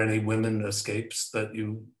 Were there any women escapes that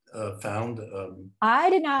you found? I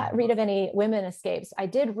did not read of any women escapes. I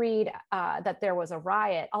did read that there was a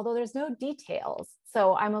riot, although there's no details.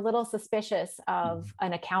 So I'm a little suspicious of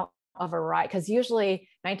an account of a riot, because usually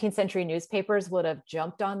 19th century newspapers would have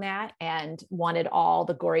jumped on that and wanted all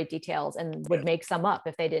the gory details and would make some up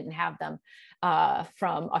if they didn't have them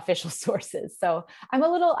from official sources. So I'm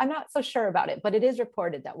not so sure about it, but it is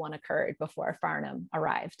reported that one occurred before Farnham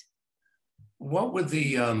arrived. What were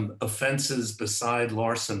the offenses beside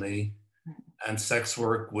larceny and sex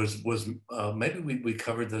work? Was maybe we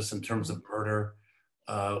covered this in terms of murder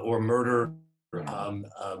or murder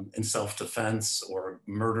in self-defense, or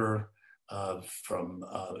murder from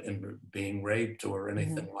in being raped, or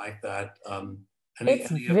anything like that?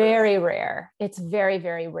 It's very rare. It's very,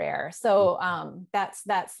 very rare. So that's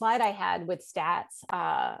that slide I had with stats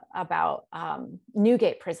about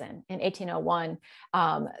Newgate Prison in 1801.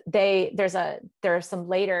 There are some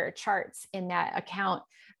later charts in that account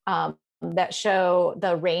that show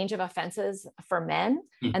the range of offenses for men.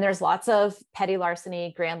 And there's lots of petty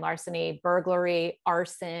larceny, grand larceny, burglary,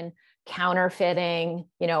 arson, counterfeiting,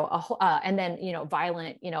 and then,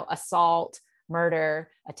 violent, assault,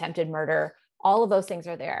 murder, attempted murder. All of those things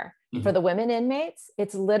are there. For the women inmates,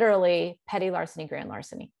 it's literally petty larceny, grand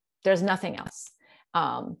larceny. There's nothing else.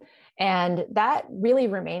 And that really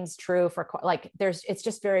remains true for it's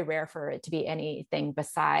just very rare for it to be anything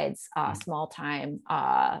besides small time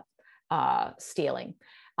stealing.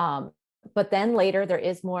 But then later there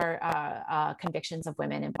is more convictions of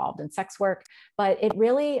women involved in sex work, but it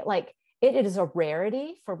really it is a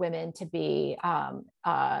rarity for women to be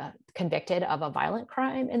convicted of a violent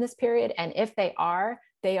crime in this period. And if they are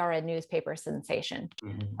a newspaper sensation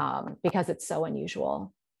because it's so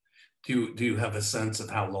unusual. Do you have a sense of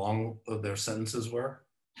how long their sentences were?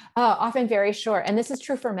 Often very short. And this is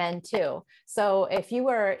true for men too. So if you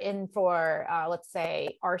were in for, let's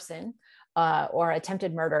say, arson, or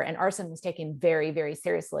attempted murder, and arson was taken very, very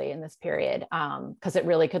seriously in this period because it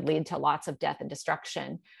really could lead to lots of death and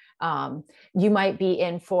destruction. You might be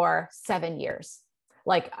in for 7 years.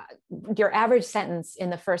 Your average sentence in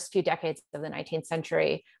the first few decades of the 19th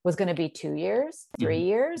century was going to be 2 years, 3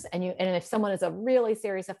 years. And if someone is a really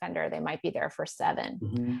serious offender, they might be there for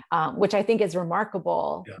 7, which I think is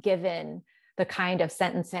remarkable given the kind of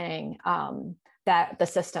sentencing that the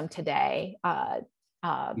system today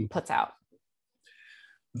puts out.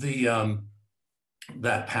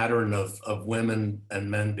 That pattern of women and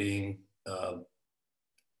men being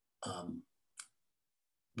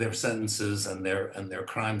their sentences and their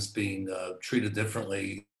crimes being treated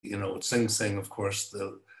differently. Sing Sing, of course,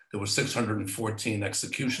 there were 614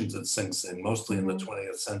 executions at Sing Sing, mostly in the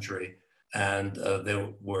 20th century, and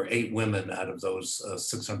there were 8 women out of those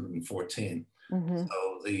 614.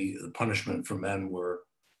 So the punishment for men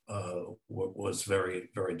was very,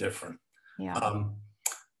 very different. Yeah.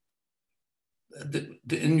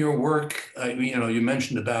 In your work, you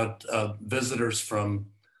mentioned about visitors from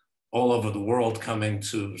all over the world coming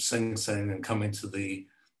to Sing Sing and coming to the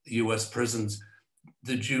U.S. prisons.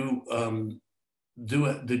 Did you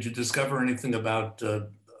discover anything about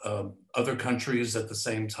other countries at the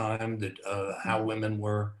same time? How women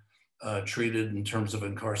were treated in terms of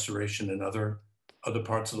incarceration in other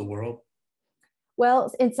parts of the world?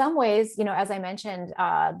 Well, in some ways, as I mentioned,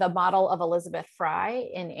 the model of Elizabeth Fry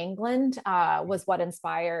in England was what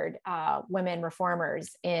inspired women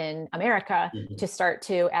reformers in America to start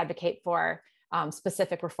to advocate for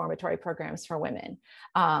specific reformatory programs for women.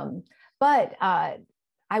 But I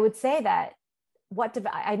would say that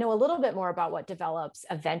I know a little bit more about what develops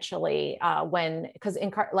eventually because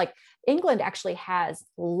England actually has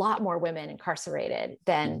a lot more women incarcerated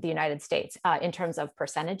than the United States in terms of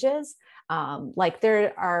percentages.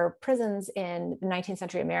 There are prisons in 19th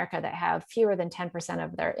century America that have fewer than 10%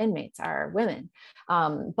 of their inmates are women.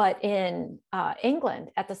 But in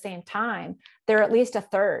England at the same time, they're at least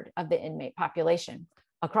 1/3 of the inmate population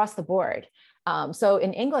across the board. So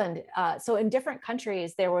in England, so in different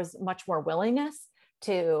countries, there was much more willingness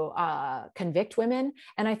to convict women.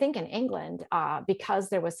 And I think in England, because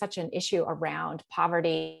there was such an issue around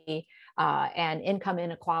poverty and income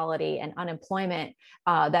inequality and unemployment,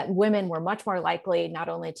 that women were much more likely not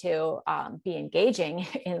only to be engaging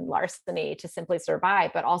in larceny to simply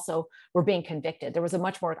survive, but also were being convicted. There was a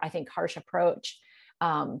much more, I think, harsh approach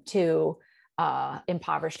to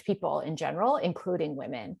impoverished people in general, including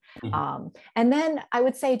women. And then I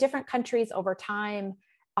would say different countries over time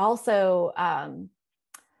also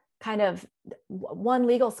one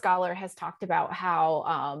legal scholar has talked about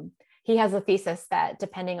how he has a thesis that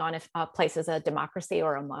depending on if a place is a democracy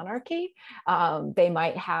or a monarchy, they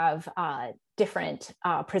might have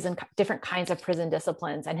different kinds of prison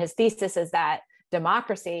disciplines. And his thesis is that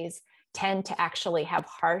democracies tend to actually have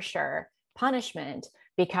harsher punishment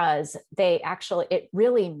because it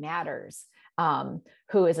really matters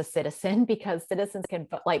who is a citizen, because citizens can,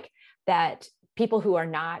 like, that people who are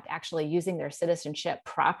not actually using their citizenship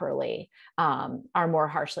properly are more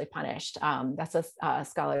harshly punished. That's a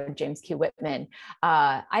scholar, James Q. Whitman.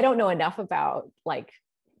 I don't know enough about like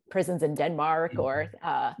prisons in Denmark or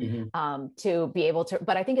to be able to,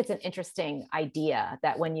 but I think it's an interesting idea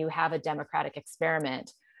that when you have a democratic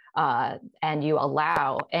experiment and you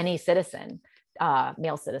allow any citizen,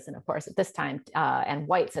 male citizen, of course, at this time, and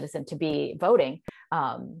white citizen to be voting,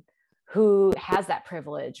 who has that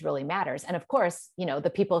privilege really matters. And of course,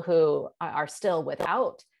 the people who are still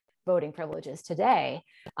without voting privileges today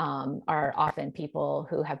are often people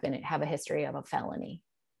who have a history of a felony.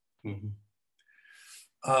 When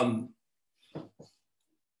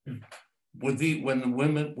they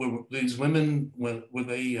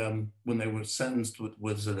were sentenced,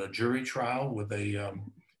 was it a jury trial? Was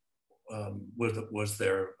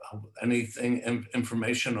there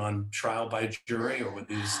information on trial by jury, or were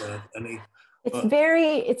these any? It's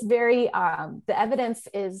very, the evidence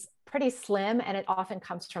is pretty slim, and it often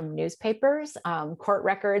comes from newspapers. Court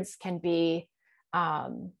records can be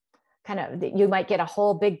you might get a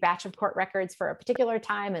whole big batch of court records for a particular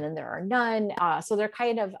time, and then there are none. So they're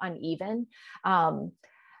kind of uneven.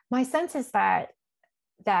 My sense is that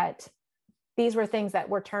these were things that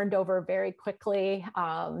were turned over very quickly,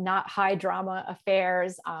 not high drama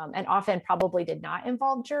affairs, and often probably did not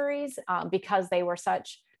involve juries because they were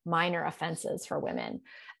such minor offenses for women.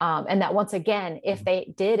 And that once again, if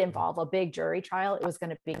they did involve a big jury trial, it was going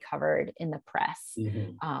to be covered in the press.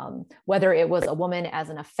 Whether it was a woman as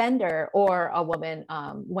an offender or a woman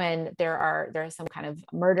when there are some kind of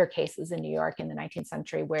murder cases in New York in the 19th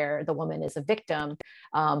century where the woman is a victim,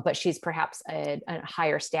 but she's perhaps a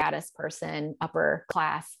higher status person, upper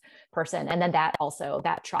class person. And then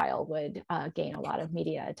that trial would gain a lot of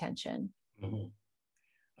media attention.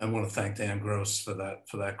 I want to thank Dan Gross for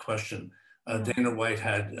that question. Dana White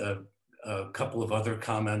had a couple of other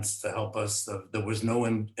comments to help us. There was no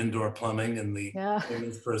indoor plumbing in the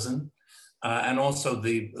women's prison. And also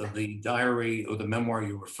the diary or the memoir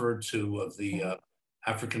you referred to of the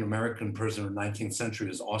African-American prisoner in the 19th century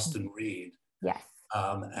is Austin Reed. Yes.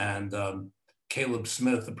 And Caleb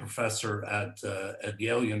Smith, a professor at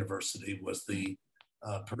Yale University, was the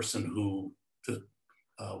person who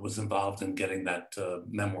was involved in getting that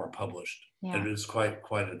memoir published. Yeah. And it is quite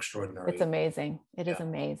extraordinary. It's amazing. It is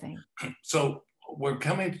amazing. So we're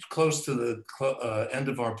coming close to the end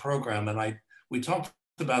of our program, and we talked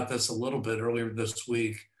about this a little bit earlier this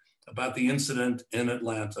week about the incident in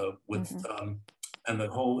Atlanta with and the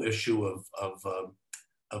whole issue of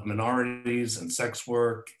minorities and sex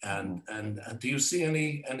work, and do you see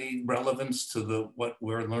any relevance to what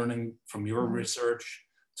we're learning from your research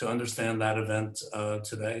to understand that event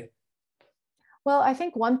today? Well, I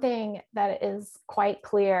think one thing that is quite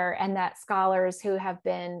clear, and that scholars who have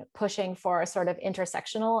been pushing for a sort of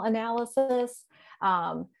intersectional analysis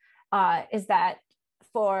is that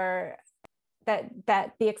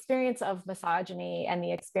that the experience of misogyny and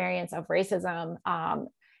the experience of racism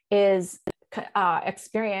is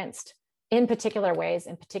experienced in particular ways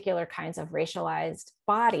in particular kinds of racialized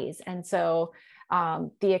bodies. And so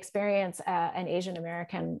the experience an Asian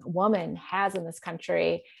American woman has in this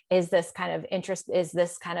country is this kind of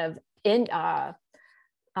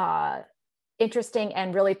interesting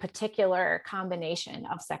and really particular combination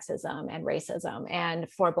of sexism and racism.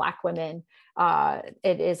 And for Black women,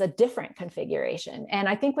 it is a different configuration. And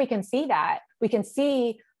I think we can see that. We can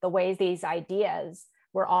see the ways these ideas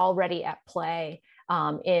were already at play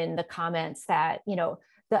in the comments that,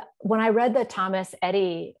 when I read the Thomas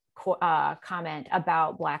Eddy comment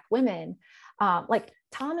about Black women, like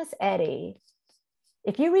Thomas Eddy,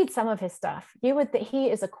 if you read some of his stuff, you would think he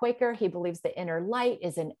is a Quaker. He believes the inner light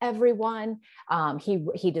is in everyone.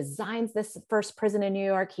 He designs this first prison in New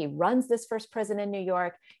York. He runs this first prison in New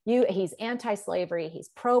York. He's anti-slavery. He's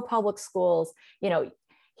pro-public schools.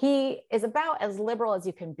 He is about as liberal as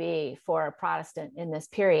you can be for a Protestant in this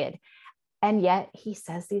period. And yet he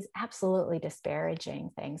says these absolutely disparaging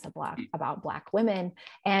things about Black women.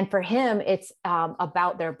 And for him, it's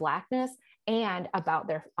about their Blackness and about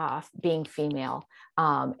their being female.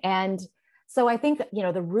 And so I think,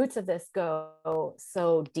 the roots of this go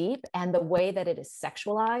so deep, and the way that it is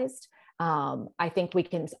sexualized, I think we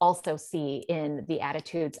can also see in the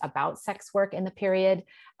attitudes about sex work in the period,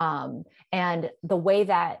 and the way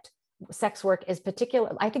that sex work is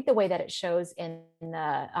particular. I think the way that it shows in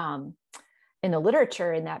in the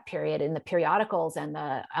literature in that period, in the periodicals and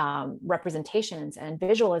the representations and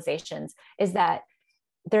visualizations, is that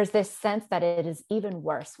there's this sense that it is even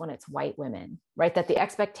worse when it's white women, right? That the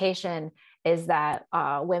expectation is that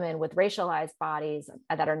women with racialized bodies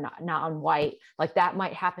that are not non-white, like that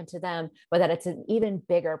might happen to them, but that it's an even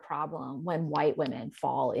bigger problem when white women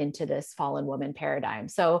fall into this fallen woman paradigm.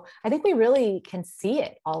 So I think we really can see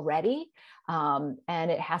it already. And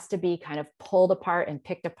it has to be kind of pulled apart and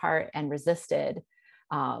picked apart and resisted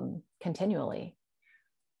continually.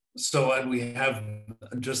 So we have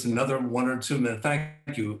just another 1 or 2 minutes.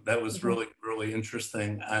 Thank you. That was really, really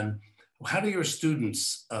interesting. And how do your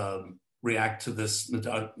students react to this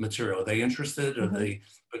material? Are they interested? Are they,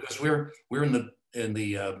 because we're in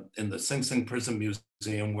the Sing Sing Prison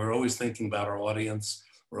Museum, we're always thinking about our audience.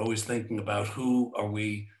 We're always thinking about who are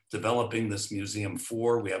we developing this museum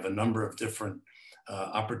for. We have a number of different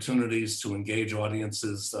opportunities to engage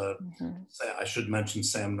audiences. I should mention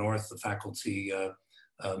Sam North, the faculty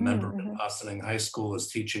member at Ossining High School, is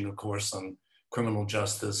teaching a course on criminal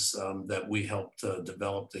justice that we helped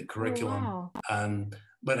develop the curriculum. Oh, wow.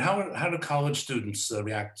 But how do college students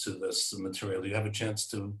react to this material? Do you have a chance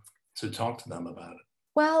to talk to them about it?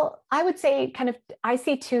 Well, I would say I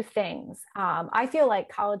see two things. I feel like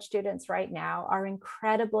college students right now are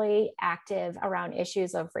incredibly active around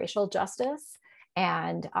issues of racial justice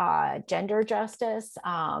and gender justice.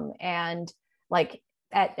 And like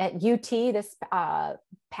at UT this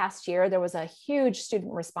past year, there was a huge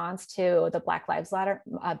student response to the Black Lives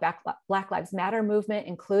Matter movement,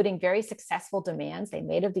 including very successful demands they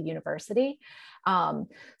made of the university.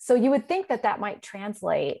 So you would think that might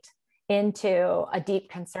translate into a deep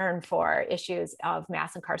concern for issues of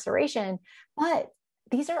mass incarceration. But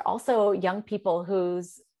these are also young people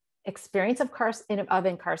whose experience of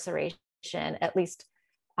incarceration, at least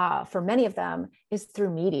for many of them, is through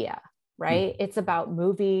media, right? It's about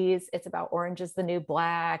movies, it's about Orange is the New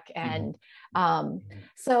Black. And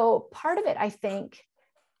so part of it, I think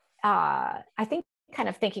kind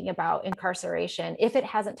of thinking about incarceration, if it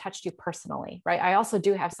hasn't touched you personally, right? I also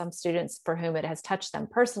do have some students for whom it has touched them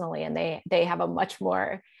personally, and they have a much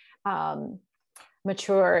more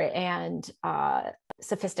mature and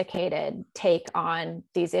sophisticated take on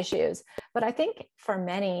these issues. But I think for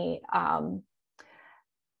many,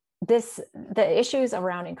 the issues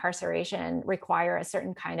around incarceration require a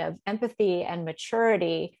certain kind of empathy and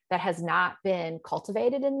maturity that has not been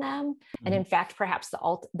cultivated in them. And in fact, perhaps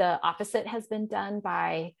the opposite has been done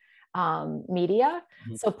by media.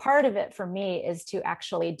 So part of it for me is to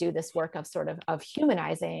actually do this work of of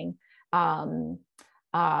humanizing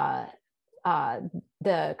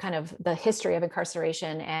the kind of the history of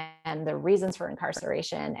incarceration and the reasons for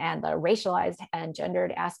incarceration and the racialized and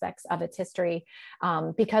gendered aspects of its history,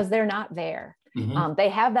 because they're not there. They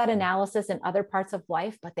have that analysis in other parts of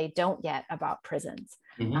life, but they don't yet about prisons.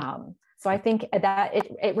 So I think that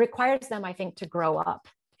it requires them, I think, to grow up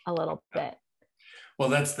a little bit. Well,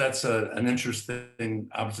 that's an interesting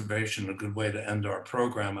observation, a good way to end our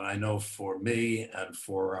program. And I know for me and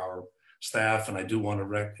for our staff, and I do want to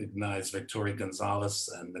recognize Victoria Gonzalez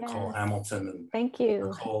and Nicole Hamilton and thank you,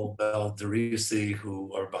 Nicole Bell DeRisi,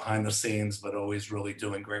 who are behind the scenes, but always really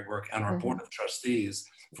doing great work, and our board of trustees.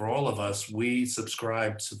 For all of us, we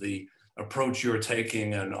subscribe to the approach you're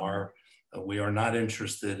taking, and we are not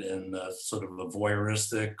interested in sort of a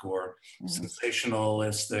voyeuristic or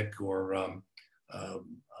sensationalistic or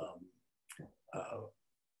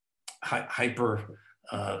hyper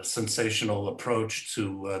sensational approach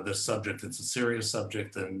to this subject. It's a serious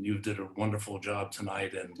subject, and you did a wonderful job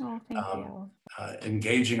tonight in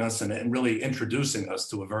engaging us and really introducing us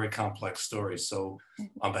to a very complex story. So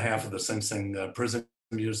on behalf of the Sing Sing Prison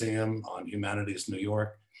Museum, on Humanities New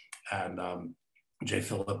York, and J.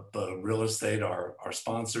 Phillip Real Estate, our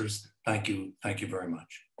sponsors, thank you very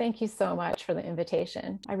much. Thank you so much for the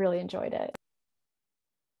invitation. I really enjoyed it.